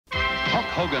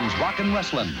Hogan's Rockin'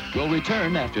 Wrestling will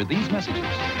return after these messages.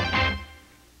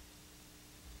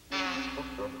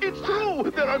 It's true!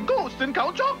 There are ghosts in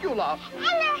Count Chocula! And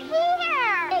they're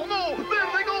here! Oh no! There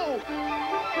they go!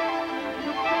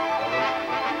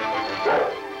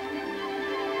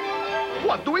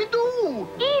 What do we do?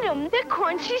 Eat them! They're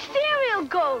crunchy cereal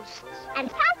ghosts! And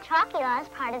Count Chocula is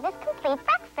part of this complete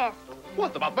breakfast.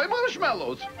 What about my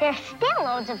marshmallows? There's still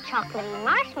loads of chocolatey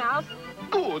marshmallows.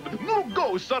 Good! New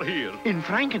ghosts are here! In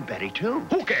Frankenberry, too.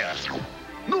 Who cares?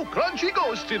 New crunchy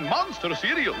ghosts in monster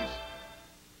cereals.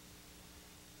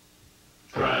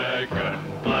 Dragon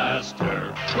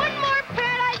Blaster. One more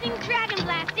paralyzing Dragon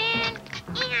Blast and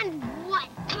what?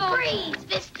 Freeze,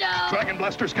 Fisto! Dragon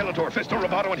Blaster Skeletor, Fisto,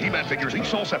 Roboto, and He-Man figures, each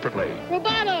sold separately.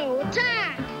 Roboto,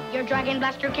 attack! Your Dragon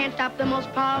Blaster can't stop the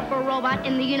most powerful robot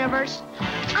in the universe.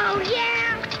 Oh,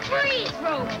 yeah? Freeze,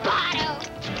 Roboto!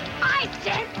 I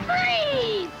said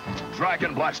freeze!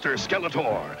 Dragon Blaster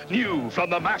Skeletor, new from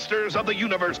the Masters of the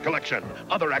Universe collection.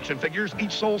 Other action figures,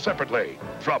 each sold separately.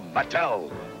 From Mattel.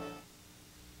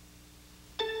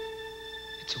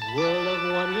 It's a world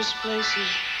of wondrous places.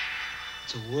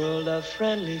 It's a world of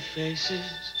friendly faces.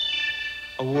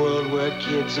 A world where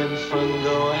kids and fun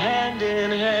go hand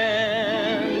in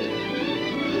hand.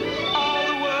 All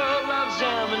the world loves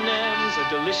M&M's, a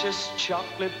delicious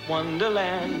chocolate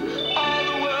wonderland. All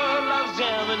the world loves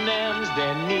M&M's,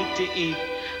 they're neat to eat,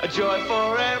 a joy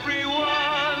for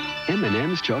everyone.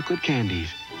 M&M's chocolate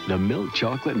candies. The milk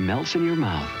chocolate melts in your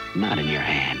mouth, not in your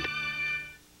hand.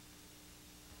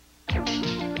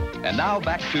 And now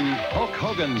back to Hulk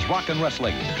Hogan's Rockin'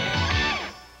 Wrestling.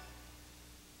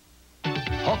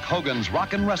 Hulk Hogan's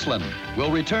Rockin' Wrestling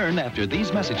will return after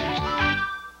these messages.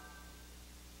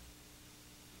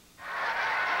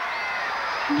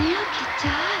 Milk it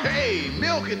does. Hey,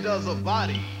 milk it does a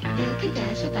body. Milk it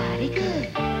does a body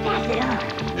good. Pass it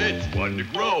on. It's one to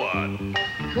grow on.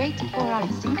 Great to pour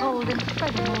on some cold and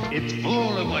furthermore. It's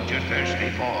full of what you're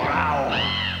thirsty for. Wow.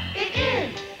 It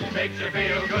is. Makes you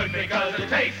feel good because it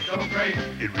tastes so great.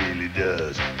 It really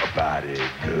does a body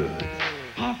good.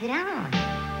 Pass it on.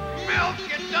 Milk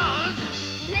it does.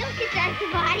 Milk it does the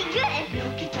body good.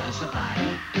 Milk it does a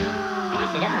body good.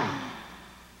 Pass it on.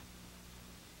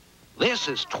 This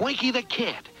is Twinkie the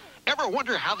Kid. Ever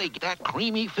wonder how they get that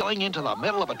creamy filling into the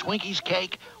middle of a Twinkie's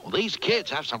cake? Well, these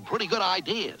kids have some pretty good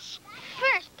ideas.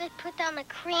 First, they put down the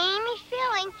creamy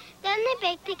filling, then they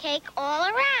bake the cake all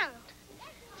around.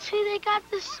 See, they got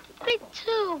this big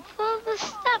tube full of the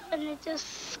stuff, and they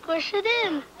just squish it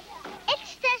in.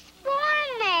 It's just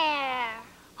form there.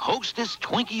 Hostess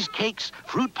Twinkie's cakes,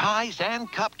 fruit pies, and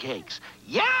cupcakes.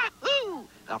 Yahoo!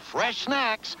 The fresh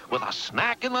snacks with a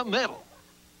snack in the middle.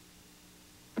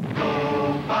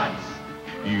 Gobots.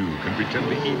 You can pretend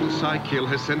the evil Psykill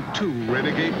has sent 2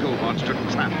 renegade Gobots to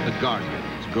trap the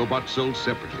Guardians. Gobots sold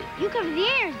separately. You cover the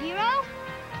air, Zero.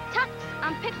 Tux,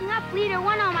 I'm picking up leader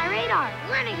 1 on my radar.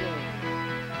 Renegade.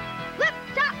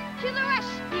 Fliptop to the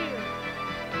rescue.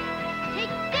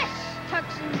 Take this, Tux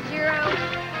and Zero.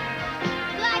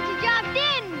 Glad you dropped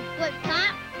in,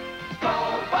 Fliptop.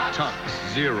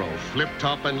 Tux, Zero,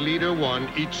 Fliptop, and Leader 1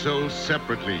 each sold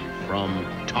separately from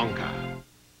Tonka.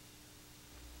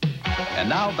 And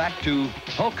now back to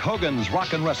Hulk Hogan's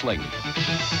Rockin' Wrestling.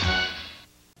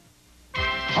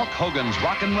 Hulk Hogan's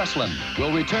Rockin' Wrestling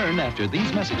will return after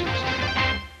these messages.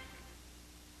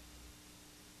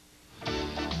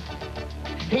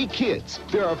 Hey kids,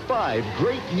 there are 5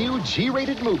 great new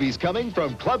G-rated movies coming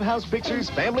from Clubhouse Pictures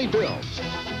Family Films.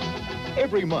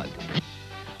 Every month.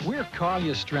 We're Carl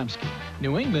Yastrzemski,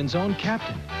 New England's own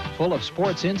captain, full of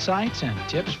sports insights and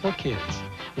tips for kids.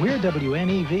 We're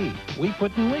WNEV. We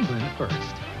put New England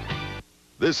first.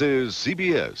 This is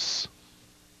CBS.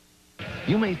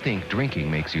 You may think drinking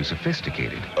makes you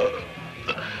sophisticated.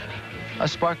 A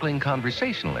sparkling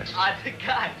conversationalist. The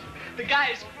guy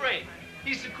is great.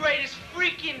 He's the greatest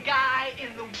freaking guy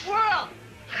in the world.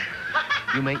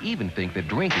 You may even think that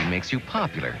drinking makes you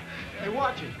popular. Hey,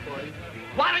 watch it, buddy.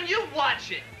 Why don't you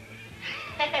watch it?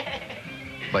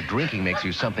 But drinking makes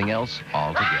you something else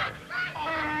altogether.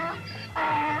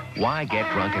 Why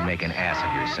get drunk and make an ass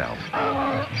of yourself?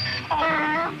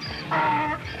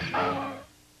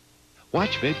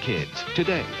 Watch Vid Kids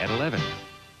today at 11.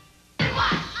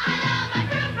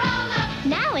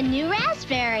 Now a new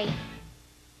raspberry.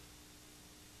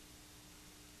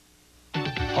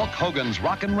 Hulk Hogan's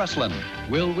Rockin' Wrestling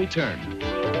will return.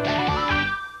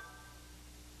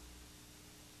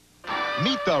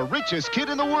 Meet the richest kid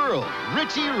in the world,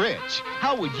 Richie Rich.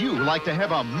 How would you like to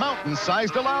have a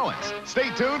mountain-sized allowance? Stay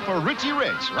tuned for Richie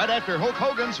Rich right after Hulk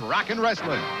Hogan's Rockin'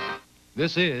 Wrestling.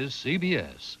 This is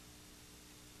CBS.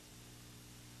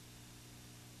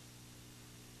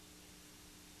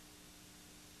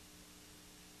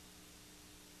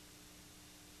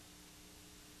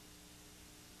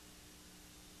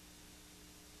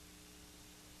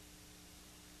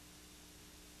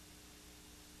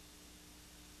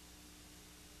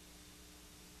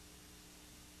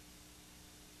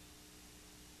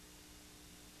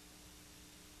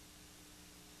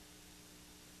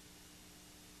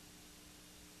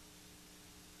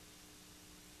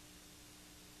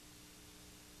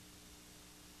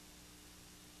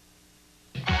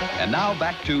 And now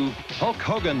back to Hulk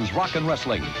Hogan's Rockin'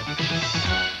 Wrestling.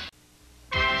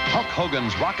 Hulk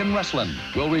Hogan's Rockin' Wrestling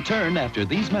will return after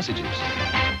these messages.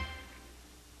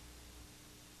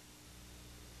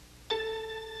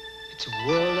 It's a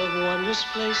world of wondrous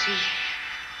places.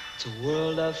 It's a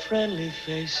world of friendly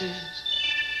faces.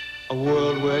 A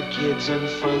world where kids and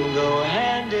fun go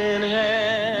hand in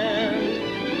hand.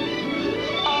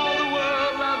 All the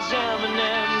world loves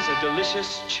M&M's, a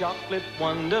delicious chocolate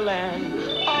wonderland.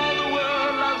 All the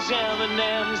world loves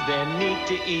M&M's, they're neat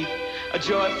to eat, a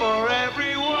joy for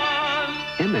everyone.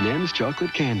 M&M's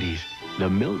chocolate candies. The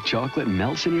milk chocolate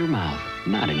melts in your mouth,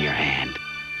 not in your hand.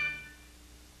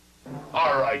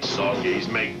 All right, soggies,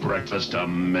 make breakfast a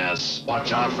mess.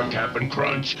 Watch out for Cap'n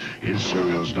Crunch. His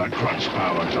cereal's got crunch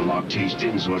power to lock teeth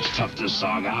in so it's tough to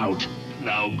sog out.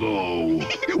 Now go.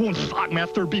 Won't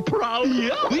Slogmaster be proud?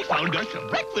 Yeah, we found us some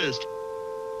breakfast.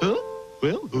 Huh?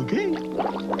 Well, okay.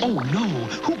 Oh, no.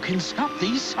 Who can stop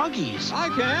these soggies? I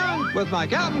can, with my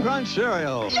Cap'n Crunch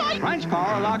cereal. Crunch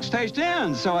power locks taste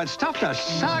in, so it's tough to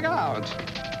sog out.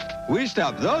 We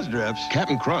stop those drips.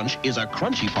 Cap'n Crunch is a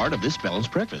crunchy part of this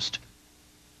balanced breakfast.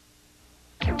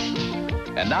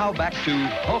 And now back to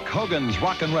Hulk Hogan's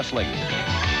Rockin' Wrestling.